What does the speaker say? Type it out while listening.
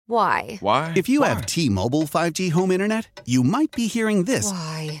Why? Why? If you have T-Mobile 5G home internet, you might be hearing this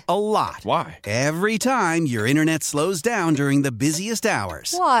Why? a lot. Why? Every time your internet slows down during the busiest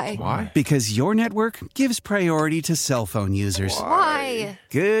hours. Why? Why? Because your network gives priority to cell phone users. Why?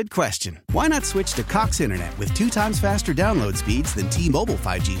 Good question. Why not switch to Cox Internet with 2 times faster download speeds than T-Mobile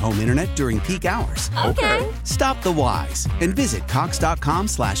 5G home internet during peak hours? Okay. Stop the whys and visit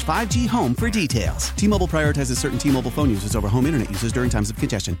cox.com/5G home for details. T-Mobile prioritizes certain T-Mobile phone users over home internet users during times of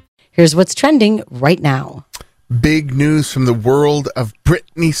congestion. Here's what's trending right now. Big news from the world of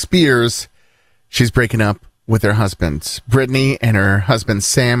Britney Spears. She's breaking up with her husband. Britney and her husband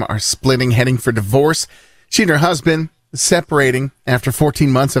Sam are splitting, heading for divorce. She and her husband separating after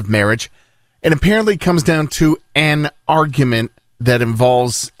 14 months of marriage. It apparently comes down to an argument that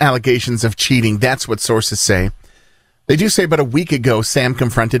involves allegations of cheating. That's what sources say. They do say about a week ago, Sam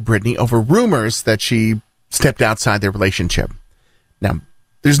confronted Britney over rumors that she stepped outside their relationship. Now,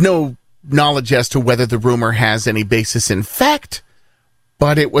 there's no knowledge as to whether the rumor has any basis in fact,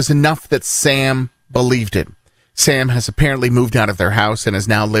 but it was enough that Sam believed it. Sam has apparently moved out of their house and is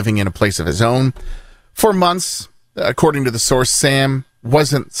now living in a place of his own. For months, according to the source, Sam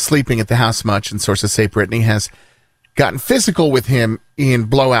wasn't sleeping at the house much, and sources say Britney has gotten physical with him in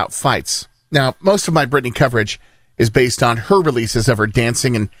blowout fights. Now, most of my Britney coverage is based on her releases of her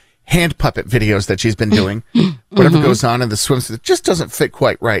dancing and hand puppet videos that she's been doing. Whatever goes on in the swimsuit, it just doesn't fit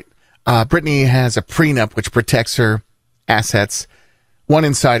quite right. Britney has a prenup which protects her assets. One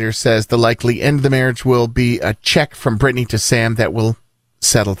insider says the likely end of the marriage will be a check from Britney to Sam that will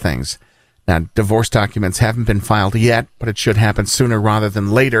settle things. Now, divorce documents haven't been filed yet, but it should happen sooner rather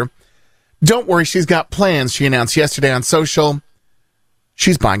than later. Don't worry, she's got plans. She announced yesterday on social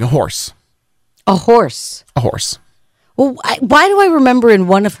she's buying a horse. A horse. A horse. Well, why do I remember in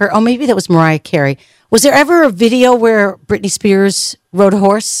one of her, maybe that was Mariah Carey. Was there ever a video where Britney Spears rode a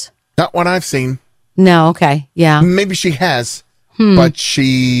horse? Not one I've seen. No, okay, yeah. Maybe she has, but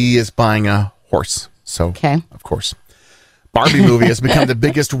she is buying a horse. So, Okay. of course. Barbie movie has become the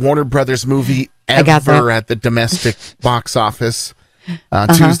biggest Warner Brothers movie ever at the domestic box office.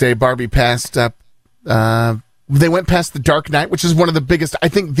 Tuesday, Barbie passed up. They went past The Dark Knight, which is one of the biggest, I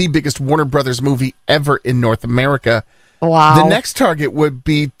think the biggest Warner Brothers movie ever in North America. Wow. The next target would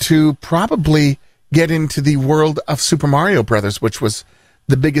be to probably get into the world of Super Mario Brothers, which was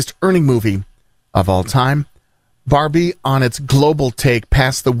the biggest earning movie of all time. Barbie, on its global take,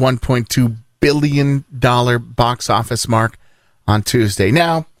 passed the $1.2 billion box office mark on Tuesday.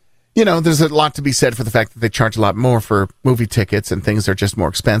 Now, you know, there's a lot to be said for the fact that they charge a lot more for movie tickets and things are just more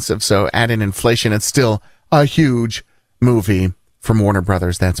expensive. So add in inflation, it's still a huge movie from Warner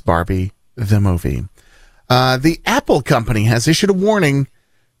Brothers. That's Barbie, the movie. The Apple company has issued a warning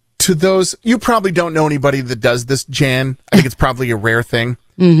to those. You probably don't know anybody that does this, Jan. I think it's probably a rare thing.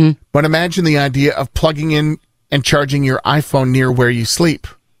 But imagine the idea of plugging in and charging your iPhone near where you sleep.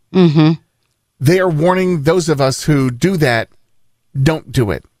 They are warning those of us who do that, don't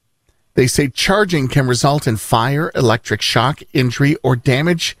do it. They say charging can result in fire, electric shock, injury, or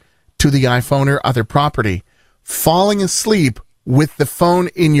damage to the iPhone or other property. Falling asleep with the phone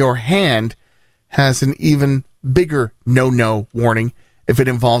in your hand has an even bigger no-no warning if it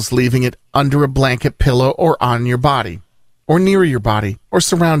involves leaving it under a blanket, pillow, or on your body, or near your body, or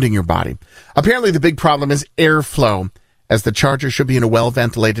surrounding your body. Apparently, the big problem is airflow, as the charger should be in a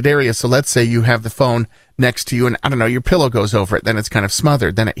well-ventilated area. So let's say you have the phone next to you, and I don't know, your pillow goes over it, then it's kind of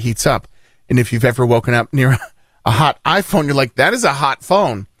smothered, then it heats up. And if you've ever woken up near a hot iPhone, you're like, that is a hot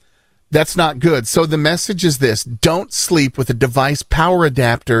phone. That's not good. So the message is this: don't sleep with a device power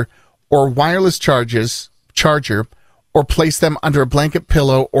adapter or wireless charger, or place them under a blanket,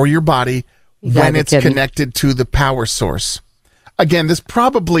 pillow, or your body when it's connected to the power source. Again, this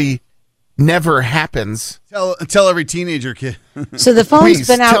probably never happens. Tell every teenager kid. So the phone's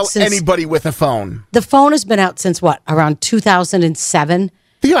been out since... anybody with a phone. The phone has been out since what? Around 2007?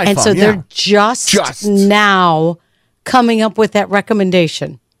 The iPhone, and so they're just now coming up with that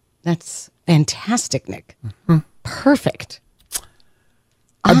recommendation. That's fantastic, Nick. Perfect.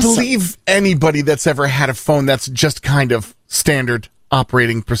 Awesome. I believe anybody that's ever had a phone that's just kind of standard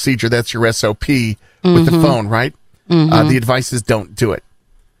operating procedure, that's your SOP with the phone, right? The advice is don't do it.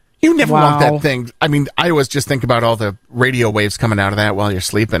 You never want that thing. I mean, I always just think about all the radio waves coming out of that while you're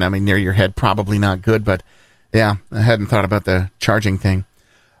sleeping. I mean, near your head, probably not good, but yeah, I hadn't thought about the charging thing.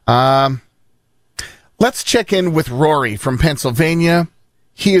 Let's check in with Rory from Pennsylvania.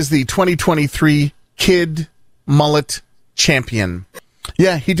 He is the 2023 Kid Mullet Champion.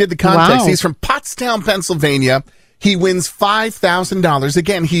 Yeah, he did the contest. Wow. He's from Pottstown, Pennsylvania. He wins $5,000.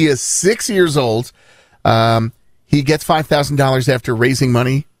 Again, he is 6 years old. He gets $5,000 after raising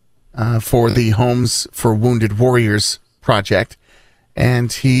money for the Homes for Wounded Warriors project.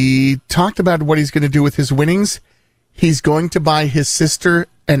 And he talked about what he's going to do with his winnings. He's going to buy his sister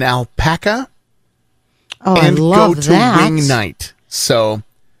an alpaca and go to Wing Night. So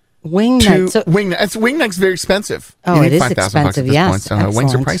Wing Night. Wing Night's very expensive. Oh, it is expensive. Yes,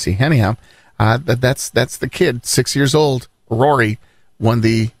 wings are pricey. Anyhow, that's the kid, 6 years old. Rory won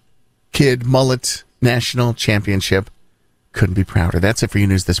the Kid Mullet National Championship. Couldn't be prouder. That's it for you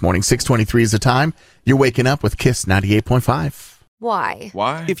news this morning. 6:23 is the time. You're waking up with Kiss 98.5. Why?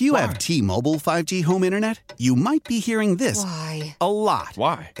 If you have T-Mobile 5G home internet, you might be hearing this Why? a lot.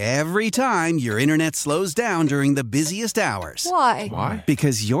 Why? Every time your internet slows down during the busiest hours. Why?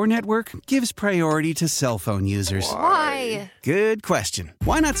 Because your network gives priority to cell phone users. Why? Good question.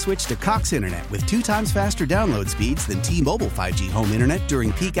 Why not switch to Cox Internet with 2 times faster download speeds than T-Mobile 5G home internet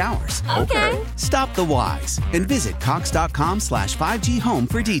during peak hours? Okay. Stop the whys and visit cox.com/5G home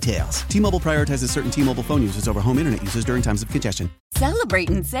for details. T-Mobile prioritizes certain T-Mobile phone users over home internet users during times of congestion. Celebrate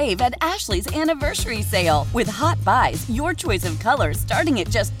and save at Ashley's Anniversary Sale. With Hot Buys, your choice of colors starting at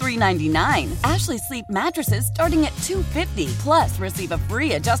just $3.99. Ashley Sleep mattresses starting at $2.50. Plus, receive a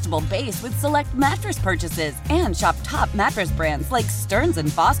free adjustable base with select mattress purchases. And shop top mattress brands like Stearns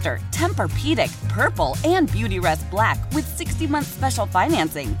 & Foster, Tempur-Pedic, Purple, and Beautyrest Black with 60-month special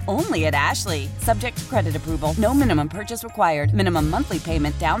financing. Only at Ashley. Subject to credit approval. No minimum purchase required. Minimum monthly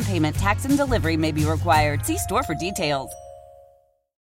payment, down payment, tax, and delivery may be required. See store for details.